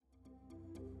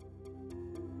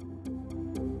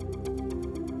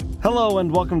Hello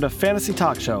and welcome to Fantasy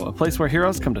Talk Show, a place where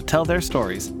heroes come to tell their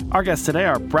stories. Our guests today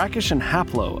are Brackish and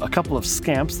Haplo, a couple of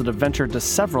scamps that have ventured to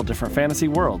several different fantasy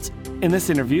worlds. In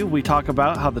this interview, we talk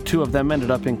about how the two of them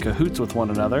ended up in cahoots with one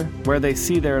another, where they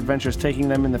see their adventures taking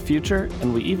them in the future,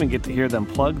 and we even get to hear them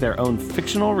plug their own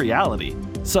fictional reality.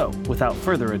 So, without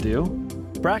further ado,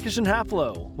 Brackish and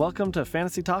Haplo, welcome to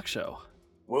Fantasy Talk Show.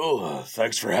 Well,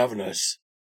 thanks for having us.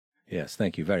 Yes,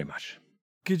 thank you very much.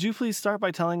 Could you please start by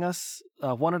telling us,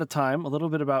 one at a time, a little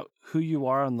bit about who you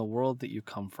are and the world that you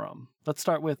come from? Let's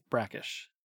start with Brackish.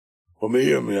 Well,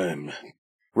 I'm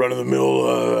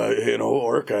run-of-the-mill,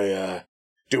 orc. I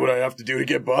do what I have to do to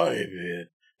get by.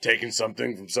 Taking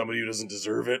something from somebody who doesn't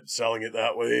deserve it, selling it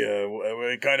that way.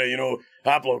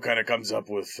 Haplo kind of comes up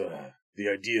with the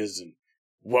ideas and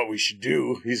what we should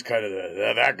do. He's kind of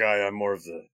that guy. I'm more of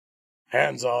the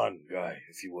hands-on guy,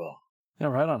 if you will. Yeah,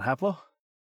 right on, Haplo.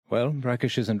 Well,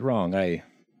 Brackish isn't wrong. I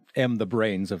am the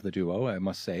brains of the duo, I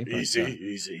must say. But,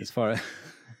 easy. As far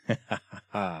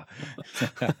as...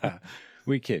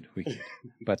 we kid.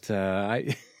 But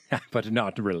but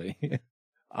not really.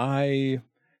 I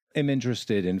am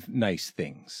interested in nice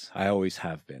things. I always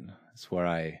have been. It's where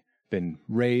I've been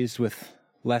raised with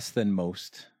less than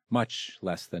most, much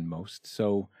less than most.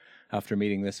 So after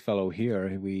meeting this fellow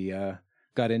here, we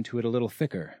got into it a little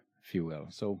thicker, if you will.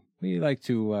 So we like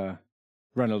to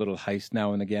run a little heist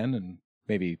now and again, and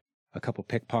maybe a couple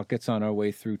pickpockets on our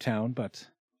way through town, but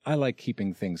I like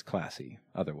keeping things classy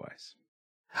otherwise.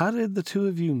 How did the two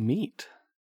of you meet?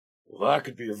 Well, that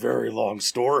could be a very long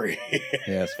story.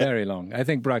 Yes, very long. I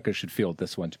think Brackish should field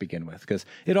this one to begin with, because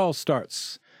it all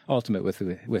starts ultimate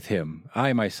with him.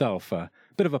 I myself, a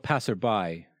bit of a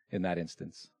passerby in that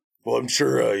instance. Well, I'm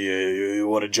sure you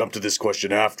want to jump to this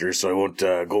question after, so I won't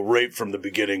go right from the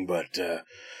beginning, but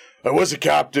I was a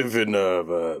captive in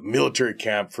a military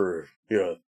camp for,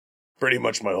 pretty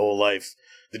much my whole life.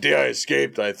 The day I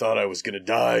escaped, I thought I was going to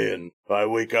die, and I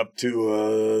wake up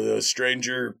to a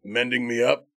stranger mending me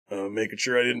up, making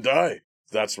sure I didn't die.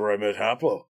 That's where I met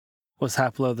Haplo. Was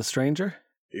Haplo the stranger?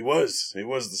 He was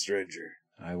the stranger.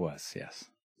 I was, yes.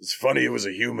 It's funny, it was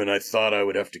a human. I thought I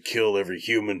would have to kill every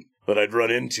human that I'd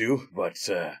run into, but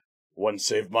one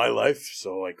saved my life,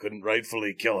 so I couldn't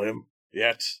rightfully kill him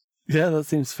yet. Yeah, that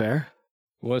seems fair.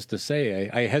 Was to say,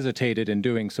 I hesitated in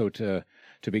doing so to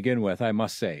begin with, I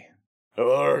must say.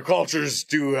 Our cultures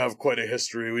do have quite a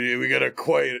history. We get a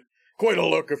quite a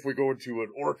look if we go into an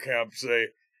orc camp.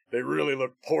 They really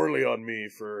look poorly on me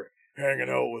for hanging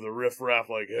out with a riffraff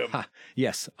like him. Ha,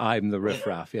 yes, I'm the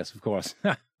riffraff. Yes, of course.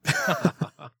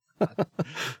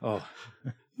 Oh.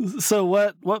 So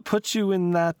what put you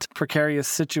in that precarious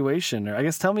situation? Or I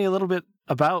guess tell me a little bit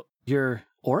about your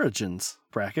origins,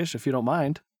 Brackish, if you don't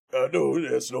mind. No,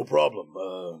 it's no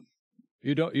problem.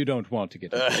 You don't want to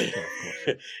get into it,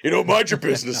 of course. Mind your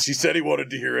business. He said he wanted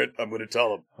to hear it. I'm going to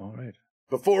tell him. All right.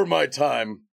 Before my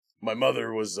time, my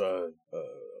mother was a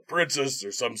princess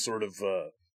or some sort of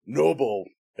noble,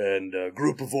 and a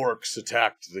group of orcs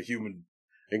attacked the human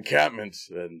encampment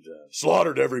and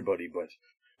slaughtered everybody, but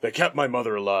they kept my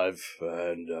mother alive,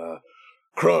 and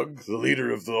Krug, the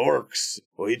leader of the orcs,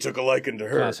 well, he took a liking to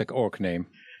her. Classic orc name.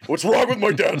 What's wrong with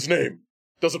my dad's name?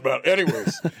 Doesn't matter.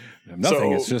 Anyways.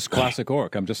 Nothing, it's just classic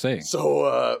orc, I'm just saying.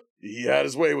 So, he had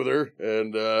his way with her,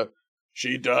 and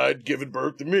she died giving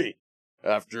birth to me.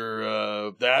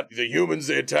 After that, the humans,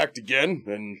 they attacked again,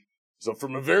 and so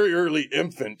from a very early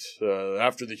infant,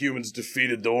 after the humans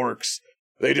defeated the orcs,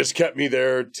 they just kept me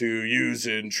there to use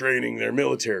in training their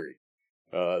military.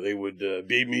 They would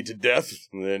beat me to death,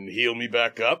 and then heal me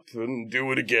back up, and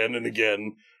do it again and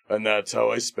again. And that's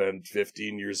how I spent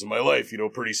 15 years of my life.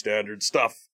 Pretty standard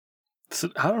stuff. So,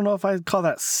 I don't know if I'd call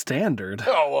that standard.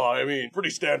 Oh, well, pretty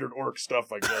standard orc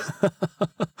stuff, I guess.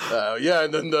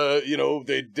 And then,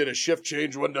 they did a shift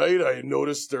change one night. I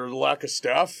noticed their lack of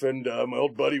staff, and my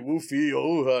old buddy Woofy,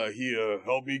 he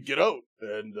helped me get out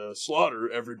and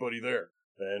slaughter everybody there.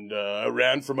 And I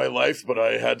ran for my life, but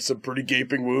I had some pretty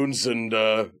gaping wounds, and,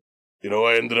 I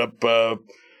ended up...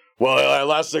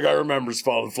 last thing I remember is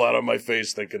falling flat on my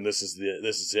face thinking this is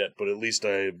it, but at least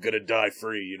I'm going to die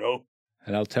free,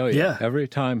 And I'll tell you, Every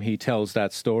time he tells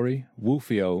that story,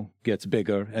 Woofio gets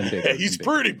bigger and bigger. He's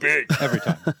pretty big. Every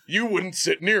time. You wouldn't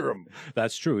sit near him.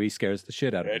 That's true. He scares the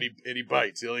shit out of me. And he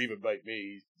bites. He'll even bite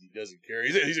me. He doesn't care.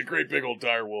 He's a great big old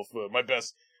dire wolf. My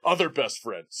other best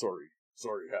friend. Sorry,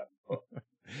 Hap.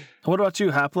 What about you,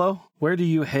 Haplo? Where do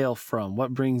you hail from?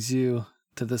 What brings you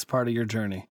to this part of your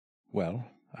journey? Well...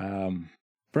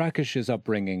 Brackish's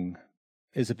upbringing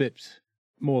is a bit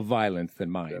more violent than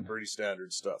mine. Yeah, pretty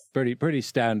standard stuff. Pretty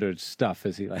standard stuff,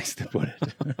 as he likes to put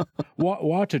it.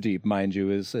 Waterdeep, mind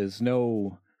you, is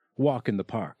no walk in the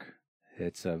park.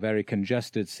 It's a very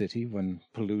congested city when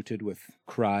polluted with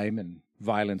crime and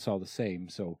violence all the same.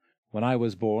 So when I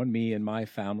was born, me and my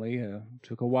family,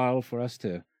 took a while for us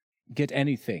to get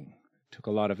anything. Took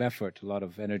a lot of effort, a lot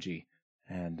of energy.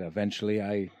 And eventually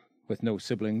I, with no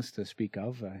siblings to speak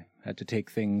of, I had to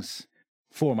take things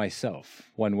for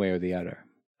myself, one way or the other.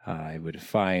 I would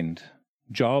find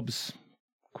jobs,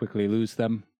 quickly lose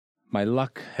them. My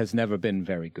luck has never been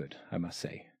very good, I must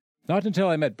say. Not until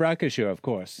I met Brackish here, of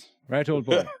course. Right, old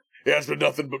boy? Yeah, it's been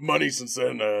nothing but money since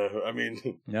then.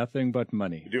 Nothing but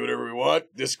money. We do whatever we want.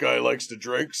 This guy likes to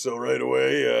drink, so right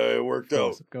away it worked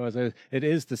out. Of course. It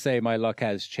is to say my luck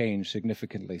has changed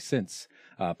significantly since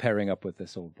pairing up with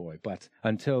this old boy. But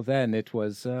until then, it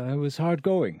was hard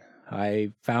going.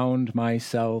 I found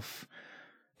myself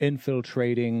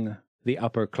infiltrating the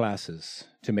upper classes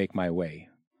to make my way.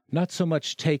 Not so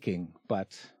much taking,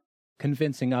 but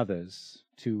convincing others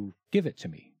to give it to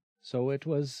me. So it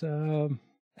was an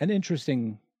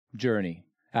interesting journey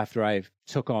after I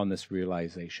took on this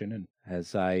realization, and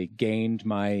as I gained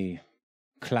my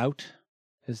clout,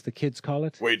 as the kids call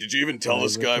it. Wait, did you even tell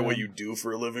this guy what you do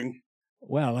for a living?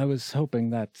 Well, I was hoping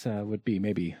that would be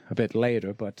maybe a bit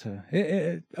later, but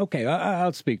okay,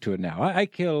 I'll speak to it now. I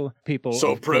kill people.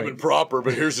 So prim and proper,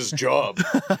 but here's his job.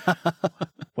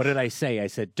 What did I say? I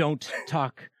said, don't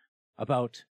talk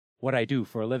about what I do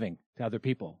for a living to other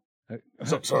people.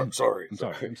 I'm sorry.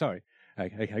 I'm sorry.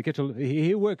 I get to.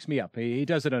 He works me up. He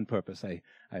does it on purpose.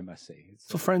 I must say.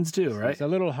 That's what friends do, right? It's a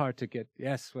little hard to get.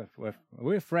 Yes,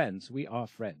 we're friends. We are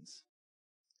friends.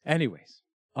 Anyways,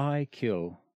 I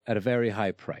kill at a very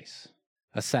high price.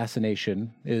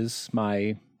 Assassination is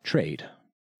my trade.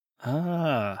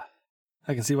 Ah,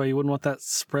 I can see why you wouldn't want that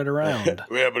spread around.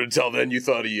 Yeah, but until then, you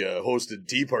thought he hosted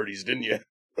tea parties, didn't you?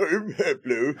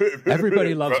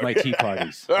 Everybody loves my tea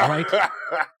parties, all right?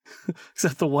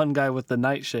 Except the one guy with the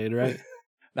nightshade, right?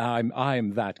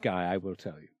 I'm that guy, I will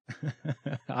tell you.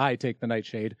 I take the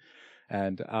nightshade,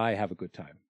 and I have a good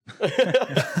time.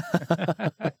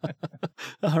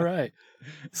 All right.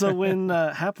 So when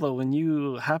Haplo, when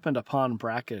you happened upon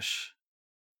Brackish,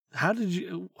 how'd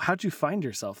you find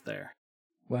yourself there?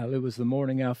 Well, it was the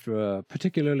morning after a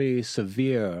particularly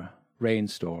severe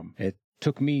rainstorm. It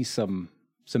took me some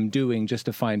doing just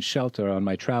to find shelter on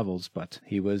my travels, but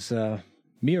he was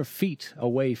mere feet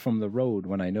away from the road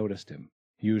when I noticed him.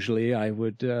 Usually I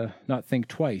would not think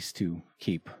twice to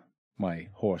keep my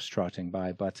horse trotting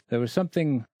by, but there was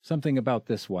something about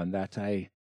this one that I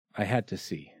had to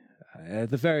see. At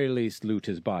the very least, loot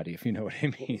his body, if you know what I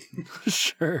mean.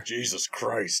 Sure. Jesus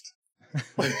Christ.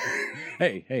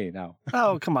 Hey, now.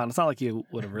 Oh, come on. It's not like you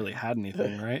would have really had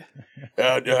anything, right?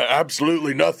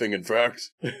 Absolutely nothing, in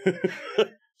fact.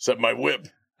 Except my whip.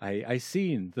 I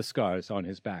seen the scars on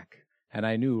his back, and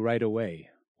I knew right away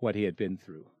what he had been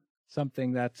through.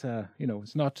 Something that,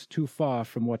 is not too far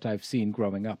from what I've seen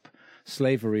growing up.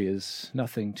 Slavery is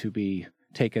nothing to be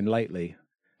taken lightly,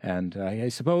 and I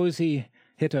suppose he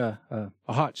hit a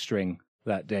hot string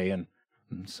that day, and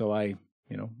so I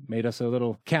made us a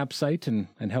little campsite and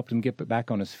helped him get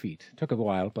back on his feet. Took a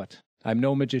while, but I'm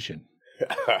no magician.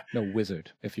 No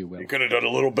wizard, if you will. You could have done a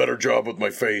little better job with my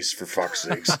face, for fuck's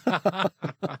sakes.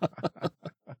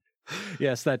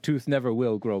 Yes, that tooth never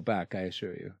will grow back, I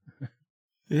assure you.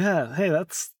 Yeah, hey,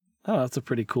 that's a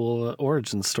pretty cool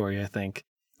origin story, I think.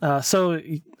 So,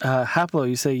 Haplo,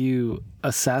 you say you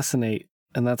assassinate,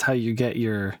 and that's how you get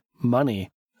your money.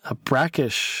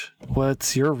 Brackish,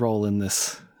 what's your role in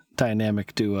this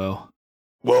dynamic duo?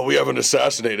 Well, we haven't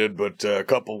assassinated, but a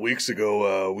couple weeks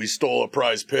ago, we stole a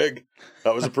prize pig.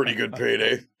 That was a pretty good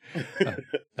payday.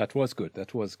 That was good.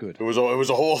 It was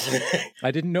a whole thing.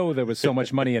 I didn't know there was so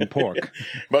much money in pork.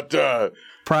 But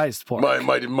prized pork. My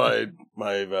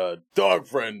dog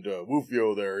friend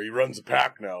Woofio there, he runs a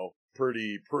pack now.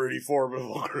 Pretty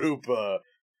formidable group.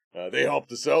 They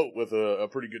helped us out with a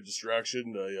pretty good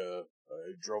distraction.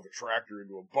 I drove a tractor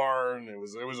into a barn. It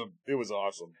was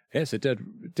awesome. Yes, it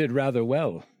did rather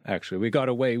well, actually. We got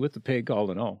away with the pig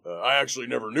all in all. I actually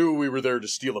never knew we were there to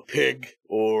steal a pig,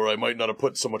 or I might not have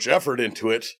put so much effort into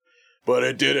it, but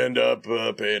it did end up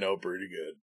paying out pretty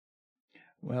good.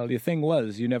 Well, the thing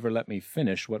was, you never let me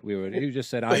finish what we were... You just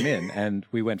said, I'm in, and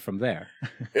we went from there.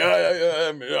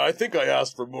 Yeah, I think I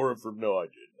asked for more from... No, I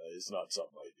didn't. It's not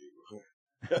something I do.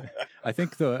 I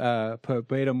think the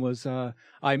verbatim was,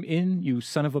 I'm in, you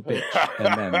son of a bitch.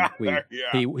 And then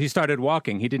he started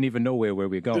walking. He didn't even know where we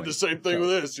were going. Did the same thing with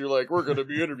this. You're like, we're going to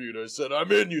be interviewed. I said,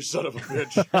 I'm in, you son of a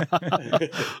bitch.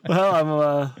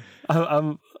 Well,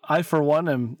 I for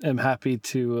one am happy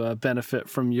to benefit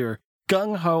from your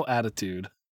gung-ho attitude.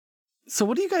 So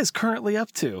what are you guys currently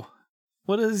up to?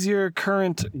 What is your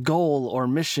current goal or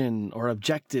mission or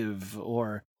objective,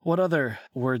 or what other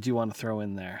word do you want to throw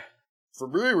in there? For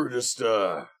me, we're just,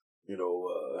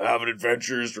 having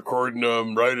adventures, recording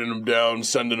them, writing them down,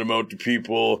 sending them out to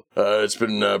people. It's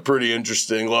been pretty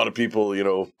interesting. A lot of people,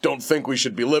 don't think we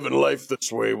should be living life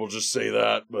this way. We'll just say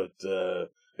that. But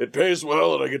it pays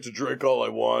well, and I get to drink all I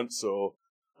want. So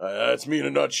that's me in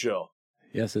a nutshell.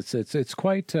 Yes, it's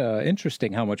quite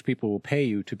interesting how much people will pay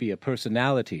you to be a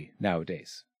personality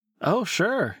nowadays. Oh,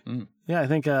 sure. Mm. Yeah, I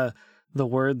think the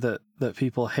word that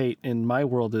people hate in my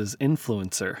world is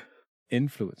influencer.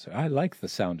 Influencer. I like the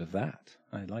sound of that.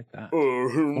 I like that.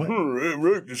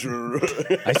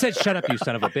 I said shut up, you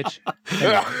son of a bitch.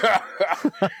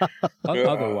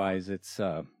 Otherwise, it's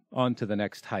on to the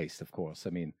next heist, of course. I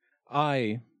mean,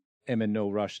 I am in no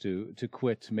rush to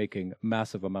quit making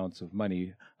massive amounts of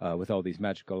money with all these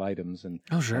magical items and,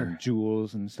 and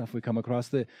jewels and stuff we come across.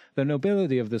 The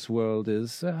nobility of this world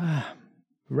is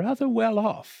rather well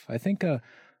off. I think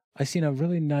I seen a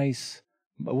really nice,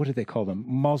 what do they call them?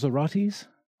 Maseratis?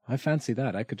 I fancy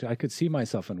that. I could see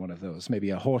myself in one of those. Maybe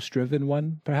a horse-driven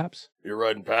one, perhaps. You're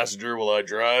riding passenger while I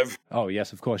drive? Oh,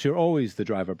 yes, of course. You're always the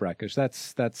driver, Brackish.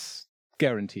 That's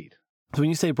guaranteed. So when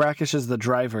you say Brackish is the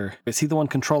driver, is he the one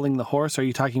controlling the horse, or are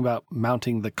you talking about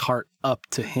mounting the cart up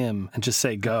to him and just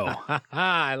say go?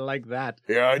 I like that.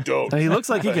 Yeah, I don't. He looks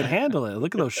like he can handle it.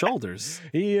 Look at those shoulders.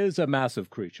 He is a massive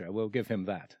creature. We'll give him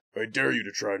that. I dare you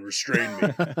to try and restrain me.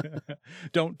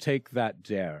 Don't take that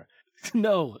dare.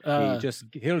 No.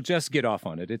 He'll just get off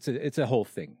on it. It's a whole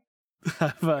thing.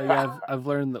 I've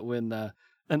learned that when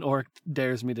an orc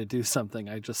dares me to do something,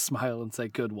 I just smile and say,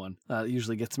 good one. It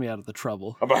usually gets me out of the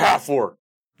trouble. I'm a half orc.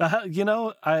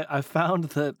 I found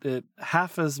that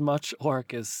half as much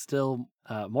orc is still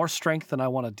more strength than I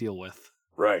want to deal with.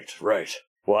 Right.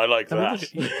 Well, I like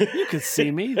that. You could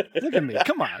see me. Look at me.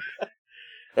 Come on.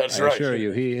 That's I right. assure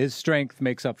you, his strength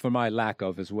makes up for my lack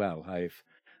of as well.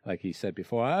 Like he said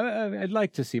before, I'd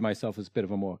like to see myself as a bit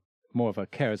of a more of a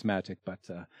charismatic, but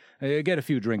I get a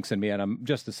few drinks in me, and I'm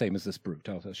just the same as this brute,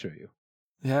 I'll assure you.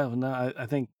 Yeah, no, I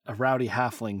think a rowdy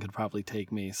halfling could probably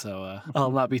take me, so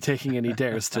I'll not be taking any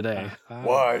dares today.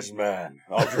 Wise man.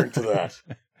 I'll drink to that.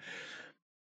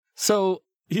 So,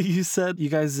 you said you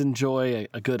guys enjoy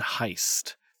a good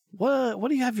heist. What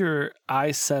do you have your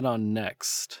eyes set on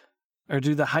next? Or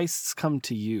do the heists come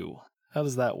to you? How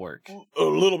does that work? A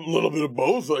little bit of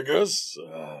both, I guess.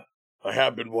 I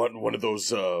have been wanting one of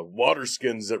those water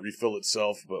skins that refill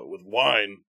itself, but with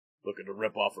wine. Looking to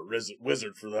rip off a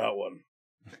wizard for that one.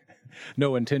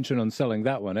 No intention on selling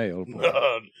that one, eh, old boy?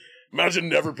 Imagine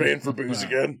never paying for booze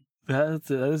again. That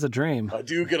is a dream. I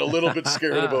do get a little bit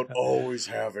scared about always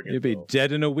having it. You'd be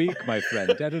dead in a week, my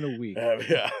friend. Dead in a week.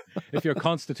 Yeah. If your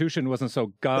constitution wasn't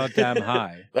so goddamn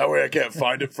high. That way I can't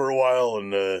find it for a while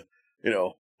and,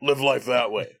 live life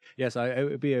that way. Yes, it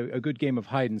would be a good game of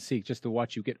hide and seek just to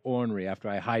watch you get ornery after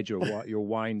I hide your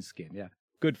wine skin. Yeah,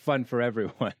 good fun for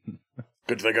everyone.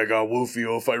 Good thing I got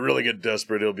Woofio. If I really get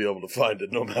desperate, he'll be able to find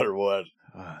it no matter what.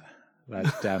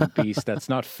 That damn beast, that's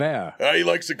not fair. He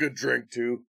likes a good drink,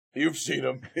 too. You've seen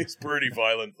him. He's pretty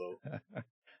violent, though.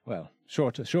 Well,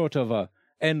 short of a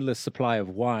endless supply of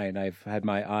wine, I've had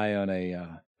my eye on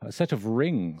a set of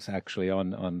rings, actually,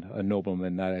 on a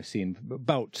nobleman that I've seen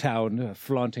about town,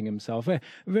 flaunting himself. A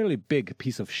really big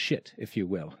piece of shit, if you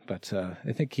will. But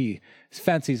I think he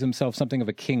fancies himself something of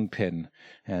a kingpin.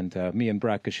 And me and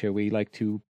Brackish here, we like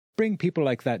to bring people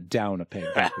like that down a peg.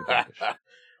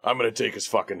 I'm going to take his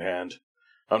fucking hand.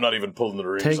 I'm not even pulling the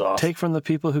rings off. Take from the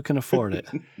people who can afford it.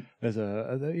 There's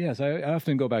yes, I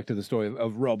often go back to the story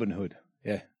of Robin Hood.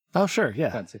 Yeah. Oh, sure,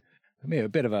 yeah. Fancy. Maybe a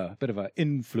bit of a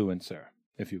influencer,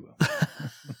 if you will.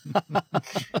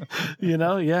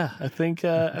 Yeah, I think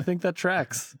that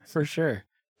tracks for sure.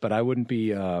 But I wouldn't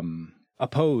be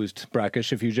opposed,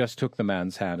 Brackish, if you just took the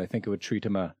man's hand. I think it would treat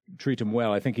him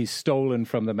well. I think he's stolen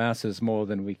from the masses more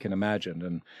than we can imagine,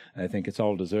 and I think it's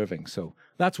all deserving. So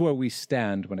that's where we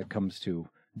stand when it comes to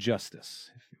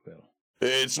justice, if you will.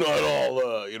 It's not all,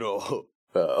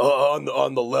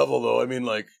 on the level, though. I mean,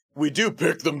 we do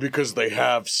pick them because they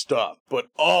have stuff, but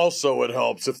also it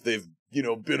helps if they've,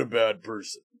 been a bad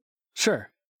person.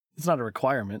 Sure. It's not a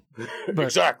requirement. But,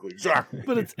 Exactly.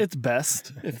 But it's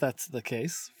best if that's the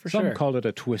case, for Some sure. call it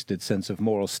a twisted sense of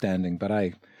moral standing, but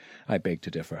I beg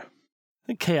to differ. I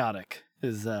think chaotic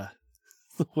is the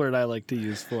word I like to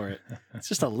use for it. It's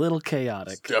just a little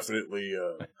chaotic. It's definitely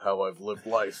how I've lived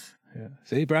life. Yeah.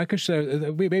 See, Brackish,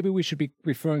 maybe we should be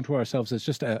referring to ourselves as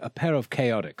just a pair of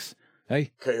chaotics,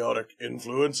 hey? Chaotic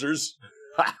influencers?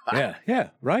 Yeah,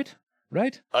 right?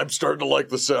 I'm starting to like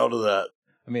the sound of that.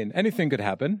 I mean, anything could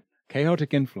happen.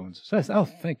 Chaotic influences. Yes. Oh,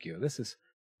 thank you. This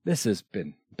has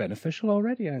been beneficial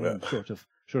already. I'm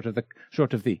short of the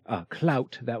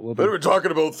clout that will be. But we're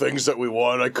talking about things that we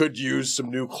want. I could use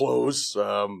some new clothes.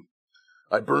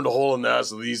 I burned a hole in the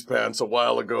ass of these pants a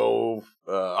while ago.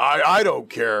 I don't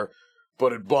care,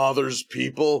 but it bothers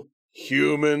people,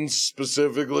 humans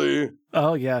specifically.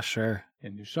 Oh, yeah, sure.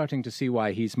 And you're starting to see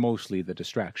why he's mostly the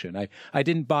distraction.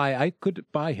 I could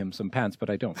buy him some pants,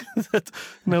 but I don't.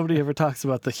 Nobody ever talks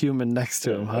about the human next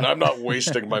to him, huh? And I'm not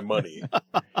wasting my money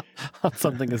on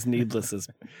something as needless as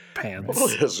pants.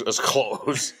 as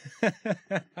clothes.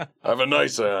 I have a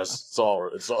nice ass.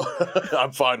 It's all.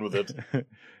 I'm fine with it.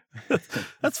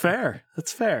 That's fair.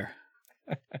 That's fair.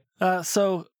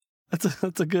 So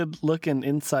that's a good look and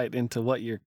insight into what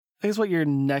your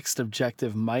next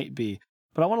objective might be.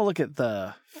 But I want to look at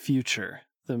the future,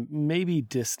 the maybe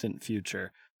distant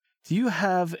future. Do you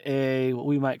have what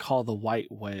we might call the white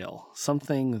whale,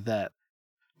 something that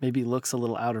maybe looks a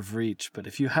little out of reach, but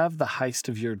if you have the heist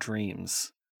of your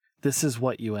dreams, this is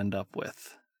what you end up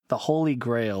with, the holy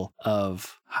grail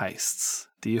of heists.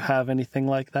 Do you have anything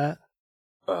like that?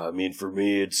 I mean, for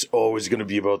me, it's always going to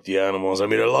be about the animals. I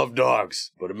mean, I love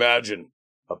dogs, but imagine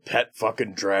a pet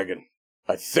fucking dragon.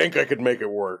 I think I could make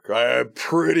it work. I'm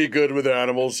pretty good with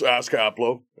animals. Ask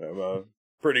Haplo. I'm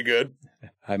pretty good.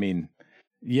 I mean,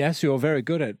 yes, you're very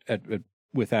good at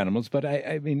with animals, but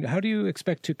I mean, how do you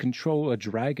expect to control a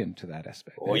dragon to that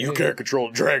aspect? Well, you can't control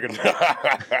a dragon.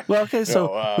 Well, okay,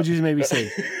 so would you maybe say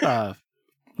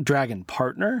dragon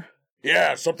partner?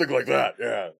 Yeah, something like that,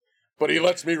 yeah. But he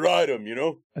lets me ride him, you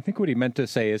know? I think what he meant to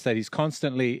say is that he's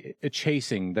constantly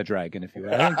chasing the dragon, if you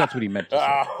will. I think that's what he meant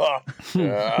to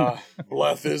say.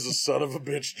 Bleth is a son of a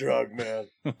bitch drug, man.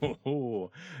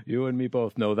 You and me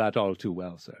both know that all too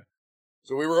well, sir.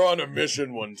 So we were on a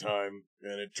mission one time,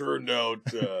 and it turned out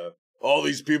all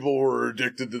these people were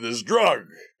addicted to this drug.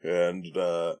 And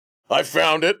I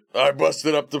found it, I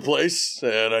busted up the place,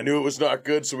 and I knew it was not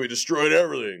good, so we destroyed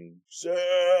everything.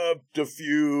 Except a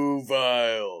few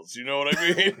vials, you know what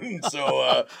I mean?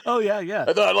 So, oh, yeah.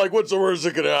 I thought, like, what's the worst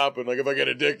that could happen? Like, if I get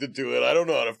addicted to it, I don't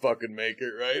know how to fucking make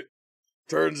it, right?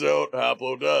 Turns out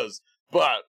Haplo does.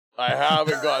 But I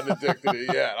haven't gotten addicted to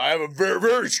it yet. I have a very,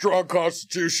 very strong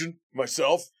constitution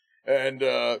myself, and,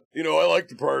 I like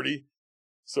to party.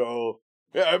 So,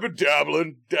 yeah, I've been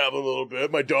dabbling a little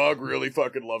bit. My dog really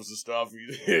fucking loves the stuff.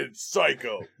 It's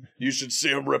psycho. You should see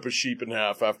him rip a sheep in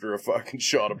half after a fucking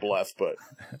shot of bleth. But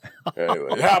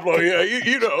anyway, Haplo,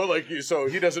 yeah, so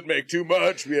he doesn't make too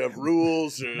much. We have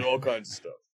rules and all kinds of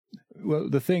stuff. Well,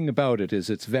 the thing about it is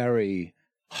it's very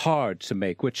hard to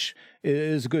make, which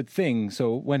is a good thing.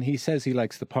 So when he says he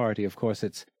likes the party, of course,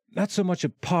 it's not so much a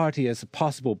party as a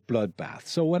possible bloodbath.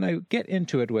 So when I get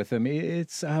into it with him,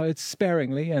 it's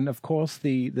sparingly, and of course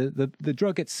the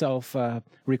drug itself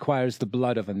requires the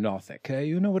blood of a Nothic.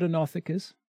 You know what a Nothic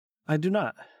is? I do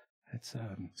not. It's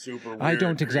super weird I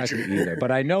don't exactly creature. either,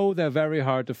 but I know they're very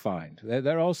hard to find.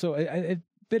 They're also a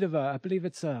bit of I believe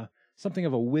it's something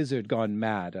of a wizard gone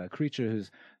mad, a creature who's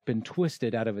been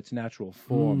twisted out of its natural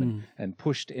form and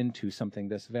pushed into something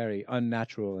that's very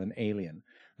unnatural and alien.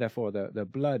 Therefore, the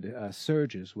blood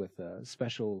surges with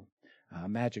special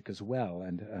magic as well,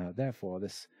 and therefore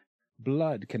this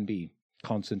blood can be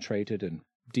concentrated and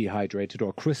dehydrated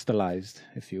or crystallized,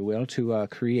 if you will, to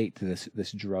create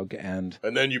this drug. And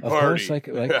then you party,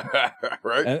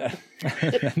 right?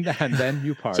 And then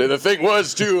you party. So the thing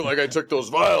was too, like I took those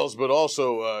vials, but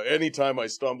also anytime I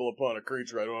stumble upon a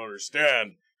creature I don't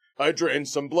understand, I drained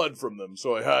some blood from them,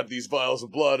 so I had these vials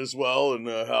of blood as well, and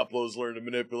Haplo's learned to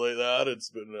manipulate that.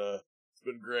 It's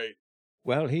been great.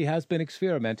 Well, he has been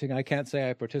experimenting. I can't say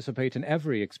I participate in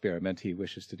every experiment he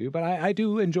wishes to do, but I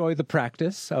do enjoy the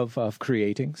practice of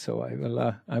creating, so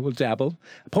I will dabble.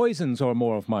 Poisons are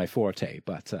more of my forte,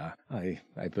 but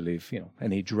I believe,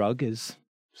 any drug is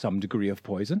some degree of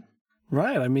poison.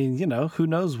 Right. I mean, who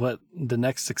knows what the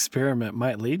next experiment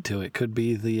might lead to. It could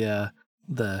be the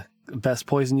best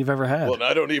poison you've ever had. Well, and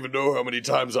I don't even know how many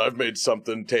times I've made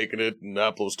something, taken it, and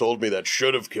Haplo's told me that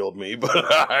should have killed me, but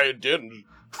I didn't.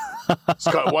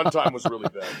 One time was really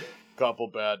bad. Couple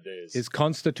bad days. His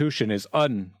constitution is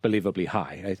unbelievably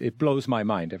high. It blows my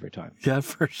mind every time. Yeah,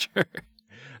 for sure.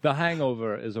 The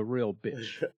hangover is a real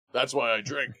bitch. That's why I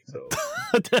drink. So.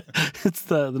 It's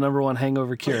the number one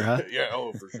hangover cure, huh? Yeah,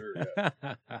 for sure. Yeah.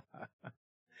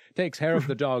 Takes hair of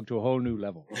the dog to a whole new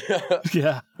level.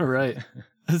 Yeah, right.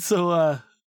 So,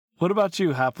 what about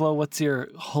you, Haplo? What's your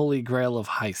holy grail of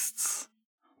heists?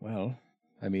 Well,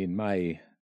 I mean, my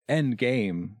end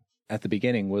game at the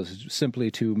beginning was simply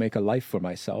to make a life for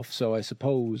myself. So I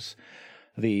suppose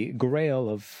the grail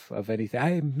of anything.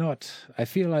 I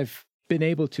feel I've been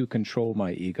able to control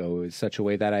my ego in such a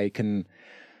way that I can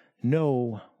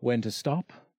know when to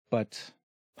stop, but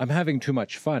I'm having too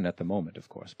much fun at the moment, of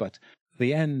course. But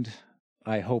the end,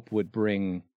 I hope, would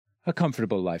bring a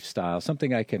comfortable lifestyle,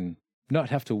 something I can not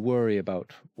have to worry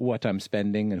about what I'm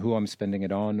spending and who I'm spending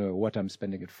it on or what I'm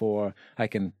spending it for. I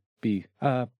can be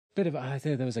a bit of, I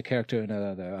think there was a character in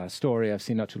a story I've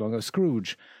seen not too long ago,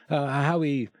 Scrooge, how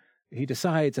he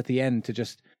decides at the end to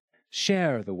just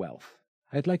share the wealth.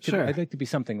 I'd like to be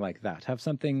something like that, have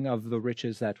something of the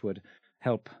riches that would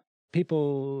help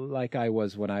people like I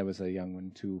was when I was a young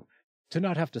one to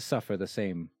not have to suffer the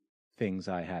same things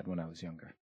I had when I was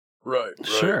younger. Right.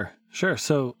 Sure.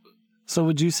 So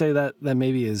would you say that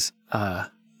maybe is, I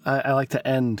like to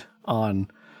end on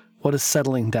what does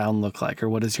settling down look like, or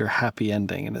what is your happy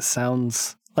ending? And it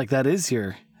sounds like that is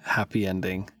your happy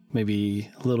ending. Maybe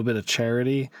a little bit of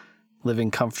charity,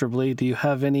 living comfortably. Do you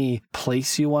have any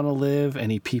place you want to live,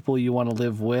 any people you want to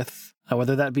live with,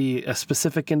 whether that be a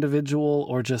specific individual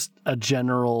or just a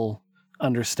general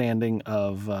understanding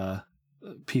of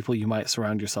people you might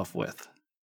surround yourself with?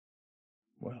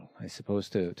 Well, I suppose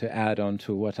to add on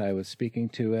to what I was speaking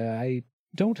to, I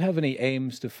don't have any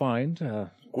aims to find.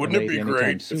 Wouldn't it be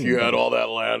great if you had all that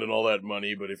land and all that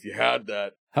money, but if you had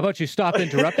that... How about you stop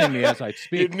interrupting me as I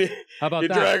speak? How about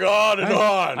that? You drag on and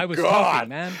on. I was talking,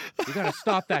 man. You gotta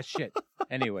stop that shit.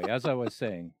 Anyway, as I was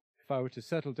saying, if I were to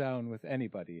settle down with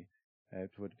anybody,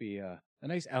 it would be a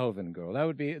nice elven girl.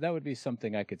 That would be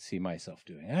something I could see myself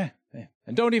doing.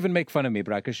 And don't even make fun of me,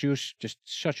 Brackish. You just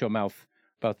shut your mouth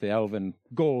about the elven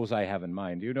goals I have in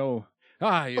mind. You know,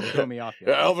 you throw me off.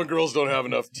 Yeah, elven girls don't have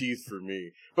enough teeth for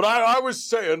me. But I was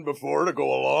saying before, to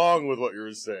go along with what you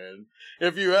were saying,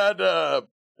 if you had,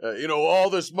 all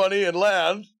this money and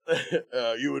land,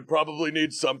 you would probably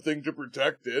need something to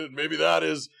protect it. And maybe that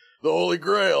is the Holy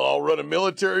Grail. I'll run a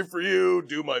military for you,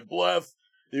 do my bleth.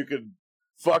 You could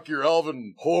fuck your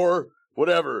elven whore,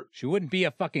 whatever. She wouldn't be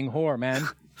a fucking whore, man.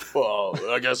 Well,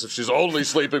 I guess if she's only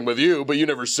sleeping with you, but you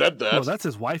never said that. Well, that's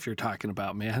his wife you're talking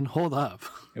about, man. Hold up.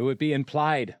 It would be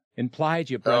implied. Implied,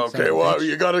 you brought. Okay, well,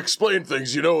 you gotta explain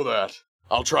things, you know that.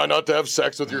 I'll try not to have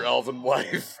sex with your elven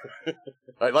wife.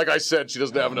 Like I said, she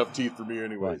doesn't have enough teeth for me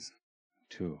anyways.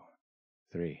 1, 2,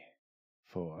 3,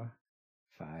 4,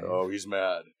 5. Oh, he's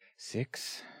mad.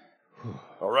 6.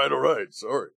 All right,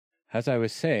 sorry. As I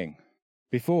was saying,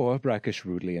 before Brackish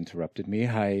rudely interrupted me,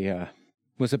 I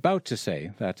was about to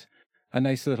say that a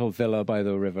nice little villa by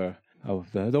the river,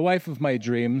 the wife of my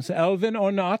dreams, elven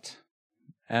or not,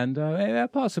 and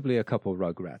possibly a couple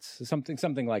rugrats.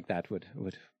 Something like that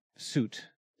would suit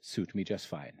me just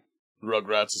fine.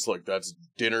 Rugrats is like that's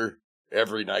dinner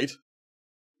every night?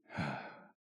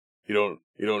 You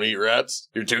don't eat rats?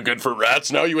 You're too good for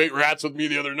rats now? You ate rats with me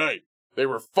the other night. They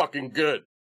were fucking good.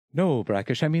 No,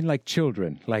 Brackish, I mean like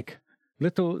children, like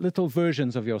little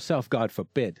versions of yourself, God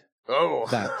forbid. Oh.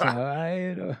 That,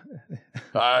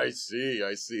 I see.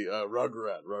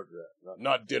 Rugrat.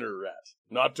 Not dinner rat.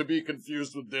 Not to be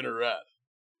confused with dinner rat.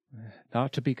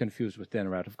 Not to be confused with dinner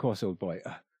rat, of course, old boy.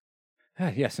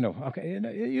 Yes, no, okay,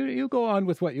 you go on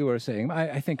with what you were saying.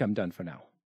 I think I'm done for now.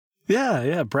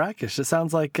 Yeah, Brackish. It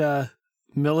sounds like a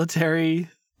military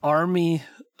army,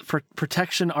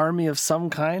 protection army of some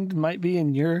kind might be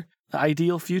in your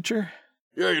ideal future.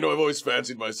 Yeah, I've always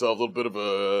fancied myself a little bit of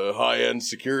a high-end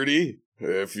security,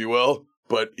 if you will.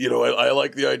 But, I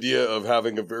like the idea of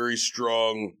having a very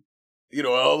strong, a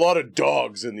lot of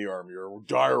dogs in the army, or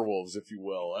direwolves, if you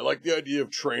will. I like the idea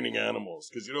of training animals,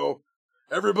 because,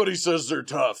 everybody says they're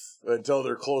tough until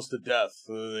they're close to death,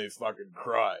 and then they fucking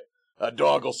cry. A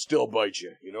dog will still bite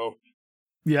you,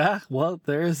 Yeah, well,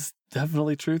 there's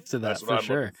definitely truth to that. That's what I'm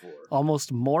sure. looking for.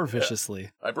 Almost more viciously.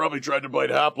 I probably tried to bite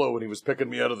Haplo when he was picking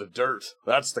me out of the dirt.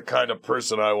 That's the kind of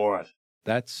person I want.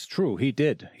 That's true. He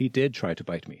did try to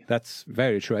bite me. That's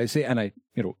very true. I see, and I,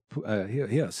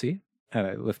 here, see? And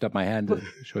I lift up my hand to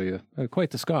show you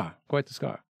quite the scar.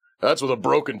 That's with a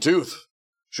broken tooth.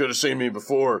 Should have seen me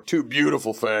before. 2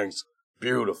 beautiful fangs.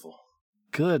 Beautiful.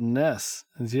 Goodness.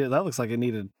 Yeah, that looks like it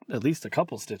needed at least a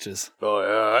couple stitches. Oh,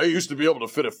 yeah. I used to be able to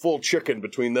fit a full chicken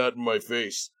between that and my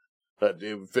face. That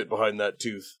it would fit behind that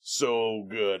tooth. So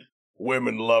good.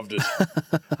 Women loved it.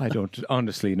 I don't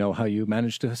honestly know how you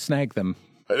managed to snag them.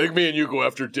 I think me and you go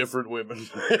after different women,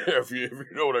 if you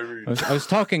know what I mean. I was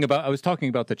talking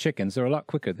about the chickens. They're a lot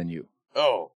quicker than you.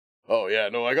 Oh, yeah.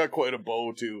 No, I got quite a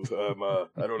bow, too.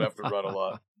 I don't have to run a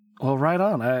lot. Well, right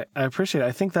on. I appreciate it.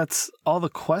 I think that's all the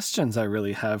questions I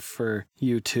really have for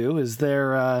you two. Is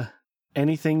there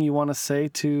anything you want to say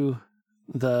to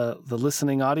the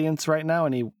listening audience right now?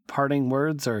 Any parting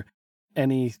words or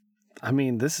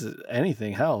this is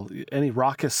anything, hell, any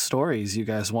raucous stories you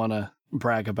guys want to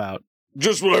brag about?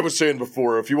 Just what I was saying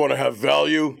before. If you want to have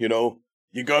value,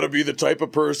 you gotta be the type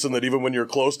of person that even when you're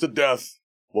close to death,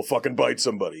 will fucking bite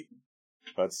somebody.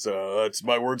 That's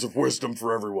my words of wisdom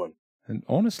for everyone. And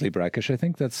honestly, Brackish, I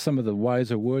think that's some of the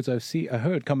wiser words I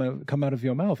heard come out of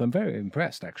your mouth. I'm very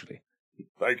impressed, actually.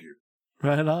 Thank you.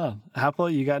 Right on.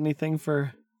 Haplo, you got anything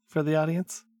for the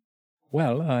audience?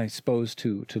 Well, I suppose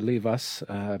to leave us,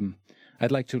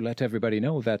 I'd like to let everybody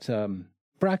know that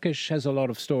Brackish has a lot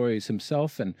of stories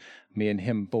himself, and me and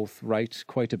him both write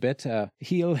quite a bit.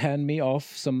 He'll hand me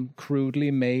off some crudely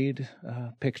made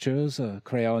pictures,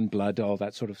 crayon blood, all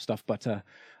that sort of stuff, but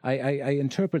I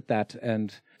interpret that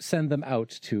and send them out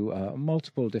to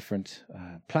multiple different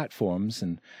platforms,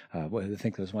 and I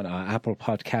think there's one, Apple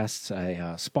Podcasts,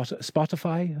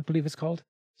 Spotify, I believe it's called.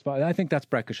 I think that's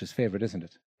Brackish's favorite, isn't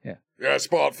it? Yeah. Yeah,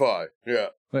 Spotify. Yeah.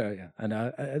 Well, yeah, and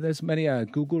there's many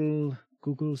Google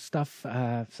stuff,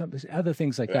 some other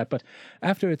things like that. But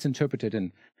after it's interpreted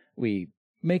and we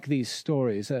make these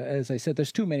stories, as I said,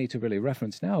 there's too many to really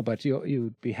reference now, but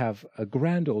you'd have a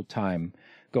grand old time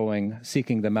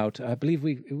seeking them out. I believe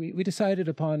we decided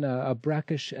upon a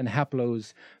Brackish and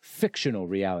Haplo's fictional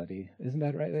reality. Isn't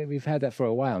that right? We've had that for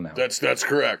a while now. That's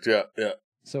correct, yeah.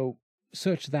 So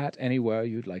search that anywhere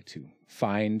you'd like to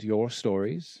find your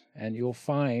stories, and you'll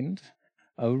find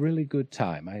a really good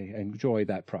time. I enjoy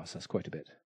that process quite a bit.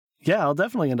 Yeah, I'll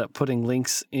definitely end up putting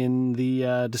links in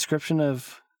the description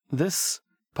of this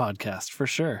podcast for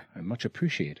sure. I much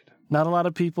appreciate it. Not a lot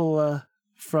of people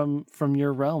from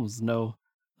your realms know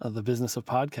the business of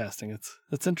podcasting.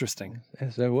 It's interesting.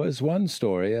 Yes, there was one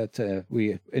story that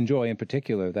we enjoy in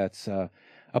particular. That's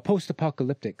a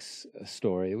post-apocalyptic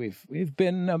story. We've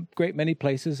been a great many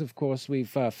places. Of course,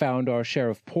 we've found our share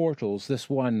of portals. This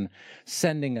one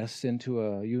sending us into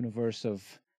a universe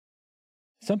of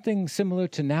something similar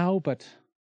to now, but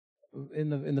in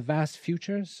the vast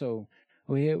future. So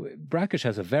Brackish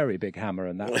has a very big hammer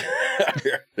in that one.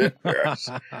 Yes.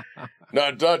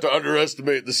 Not to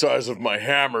underestimate the size of my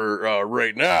hammer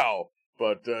right now,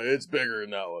 but it's bigger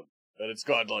than that one, and it's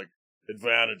got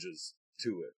advantages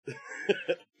to it.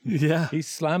 Yeah. He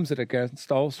slams it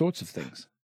against all sorts of things.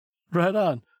 Right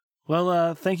on.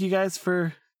 Well, thank you guys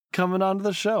for coming on to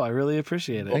the show. I really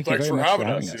appreciate it. Well, thanks for having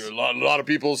us. A lot of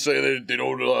people say they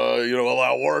don't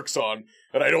allow orcs on,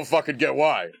 and I don't fucking get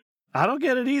why. I don't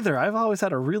get it either. I've always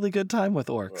had a really good time with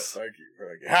orcs. Well, thank you.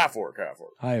 Half orc.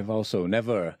 I have also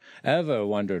never, ever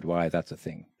wondered why that's a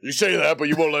thing. You say that, but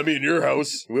you won't let me in your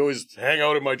house. We always hang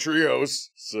out in my treehouse.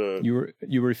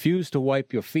 You refuse to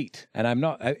wipe your feet, and I'm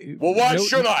not... Well, why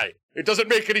should I? It doesn't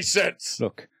make any sense.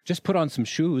 Look, just put on some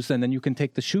shoes, and then you can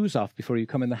take the shoes off before you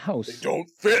come in the house. They don't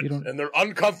fit, and they're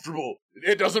uncomfortable.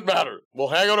 It doesn't matter. We'll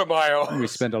hang out at my house. We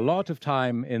spend a lot of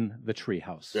time in the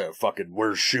treehouse. Yeah, fucking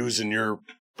wear shoes in your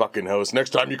fucking house.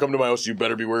 Next time you come to my house, you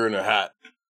better be wearing a hat.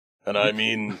 And I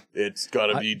mean, it's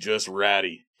gotta be just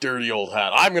ratty. Dirty old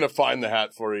hat. I'm gonna find the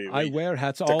hat for you. I wear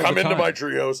hats all the time. To come into my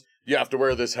treehouse, you have to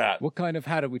wear this hat. What kind of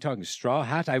hat are we talking? Straw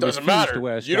hat? I Doesn't refuse matter. to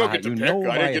wear a straw You don't hat. get to You pick. know I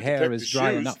my didn't get to hair pick is the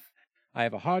dry shoes. enough. I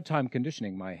have a hard time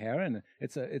conditioning my hair, and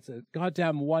it's a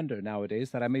goddamn wonder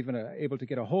nowadays that I'm even able to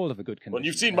get a hold of a good conditioner. When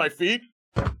you've seen my feet,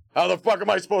 how the fuck am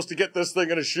I supposed to get this thing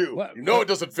in a shoe? Well, it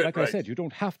doesn't fit like right. I said, you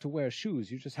don't have to wear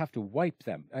shoes. You just have to wipe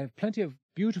them. I have plenty of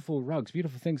beautiful rugs,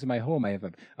 beautiful things in my home. I have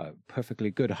a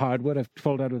perfectly good hardwood I've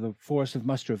pulled out of the forest of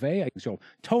Musgrave. Your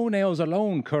toenails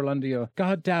alone curl under your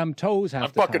goddamn toes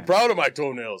half the time. I'm fucking proud of my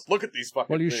toenails. Look at these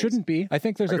fucking Well, you things. shouldn't be. I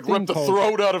think there's I a could thing rip the called...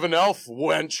 throat out of an elf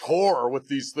wench whore with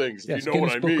these things, Yes, if you know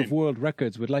Guinness what I Book mean. of World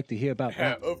Records would like to hear about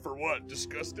that. For what?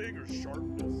 Disgusting or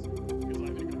sharpness?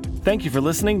 Thank you for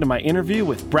listening to my interview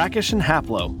with Brackish and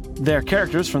Haplo. They are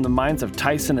characters from the minds of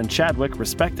Tyson and Chadwick,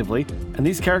 respectively, and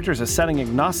these characters are setting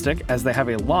agnostic as they have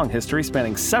a long history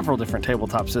spanning several different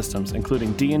tabletop systems,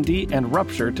 including D&D and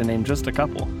Rupture, to name just a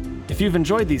couple. If you've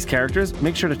enjoyed these characters,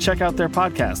 make sure to check out their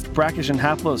podcast, Brackish and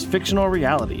Haplo's Fictional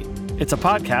Reality. It's a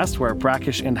podcast where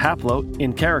Brackish and Haplo,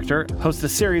 in character, host a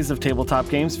series of tabletop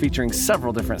games featuring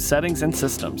several different settings and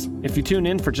systems. If you tune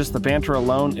in for just the banter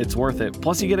alone, it's worth it,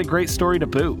 plus you get a great story to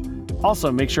boot.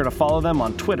 Also, make sure to follow them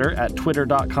on Twitter at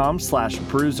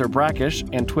twitter.com/bruiserbrackish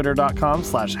and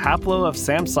twitter.com/Haplo of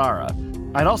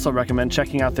Samsara. I'd also recommend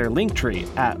checking out their Linktree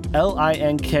at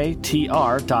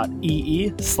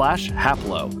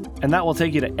linktr.ee/Haplo, and that will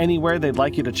take you to anywhere they'd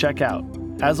like you to check out.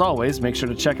 As always, make sure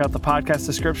to check out the podcast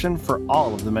description for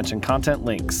all of the mentioned content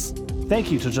links.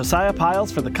 Thank you to Josiah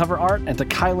Piles for the cover art and to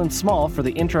Kylan Small for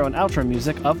the intro and outro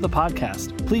music of the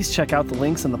podcast. Please check out the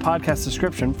links in the podcast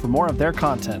description for more of their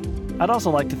content. I'd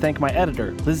also like to thank my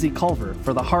editor, Lizzie Culver,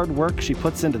 for the hard work she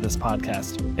puts into this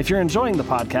podcast. If you're enjoying the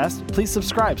podcast, please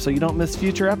subscribe so you don't miss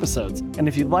future episodes. And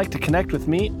if you'd like to connect with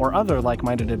me or other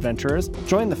like-minded adventurers,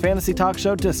 join the Fantasy Talk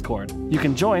Show Discord. You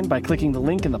can join by clicking the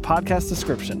link in the podcast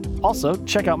description. Also,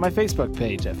 check out my Facebook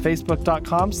page at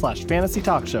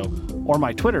facebook.com/fantasytalkshow or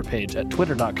my Twitter page at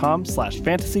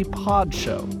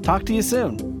twitter.com/fantasypodshow. Talk to you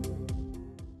soon.